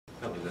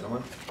Hello,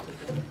 gentlemen.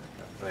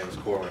 My name is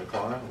Corwin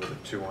Klein. I live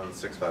at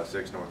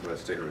 21656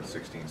 Northwest State Road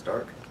 16,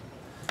 Starke.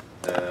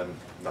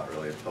 Not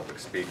really a public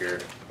speaker,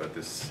 but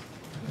this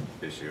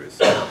issue is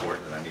so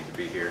important that I need to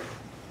be here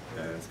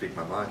and speak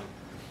my mind.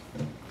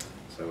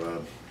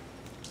 So,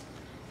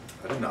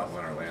 I did not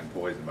want our land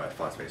poisoned by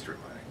phosphate strip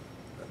mining.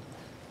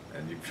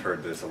 And you've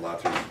heard this a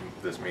lot through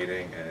this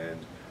meeting, and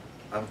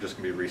I'm just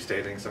going to be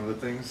restating some of the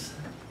things.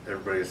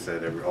 Everybody has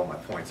said all my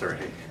points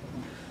already,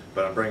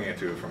 but I'm bringing it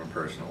to it from a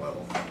personal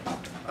level.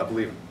 I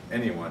believe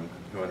anyone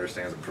who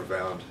understands the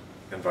profound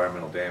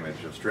environmental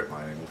damage of strip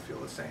mining will feel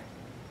the same.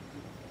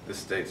 This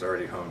state's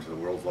already home to the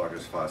world's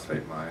largest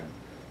phosphate mine,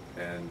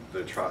 and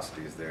the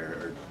atrocities there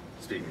are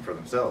speaking for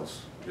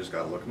themselves. You just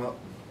got to look them up.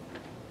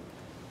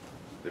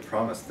 They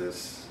promise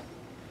this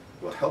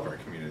will help our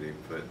community,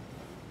 but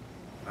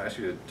I ask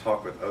you to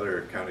talk with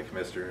other county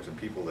commissioners and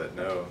people that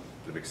know,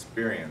 that have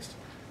experienced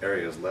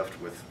areas left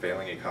with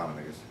failing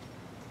economies.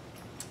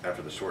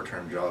 After the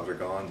short-term jobs are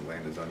gone, the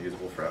land is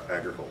unusable for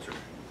agriculture.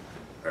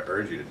 I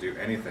urge you to do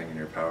anything in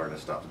your power to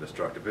stop the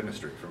destructive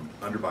industry from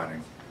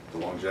undermining the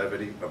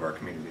longevity of our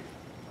community.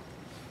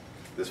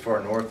 This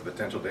far north, the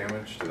potential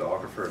damage to the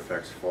aquifer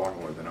affects far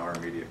more than our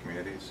immediate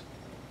communities.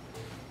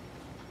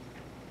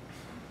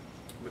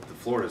 With the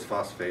Florida's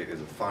phosphate is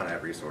a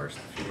finite resource.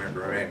 The few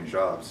remaining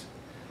jobs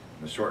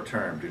in the short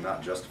term do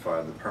not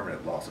justify the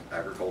permanent loss of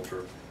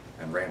agriculture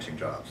and ranching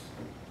jobs.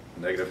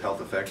 The negative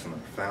health effects and the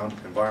profound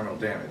environmental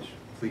damage.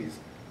 Please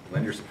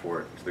lend your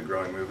support to the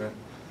growing movement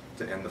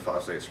to end the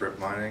phosphate strip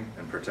mining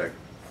and protect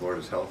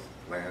Florida's health,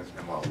 lands,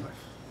 and wildlife.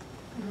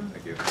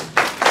 Thank you.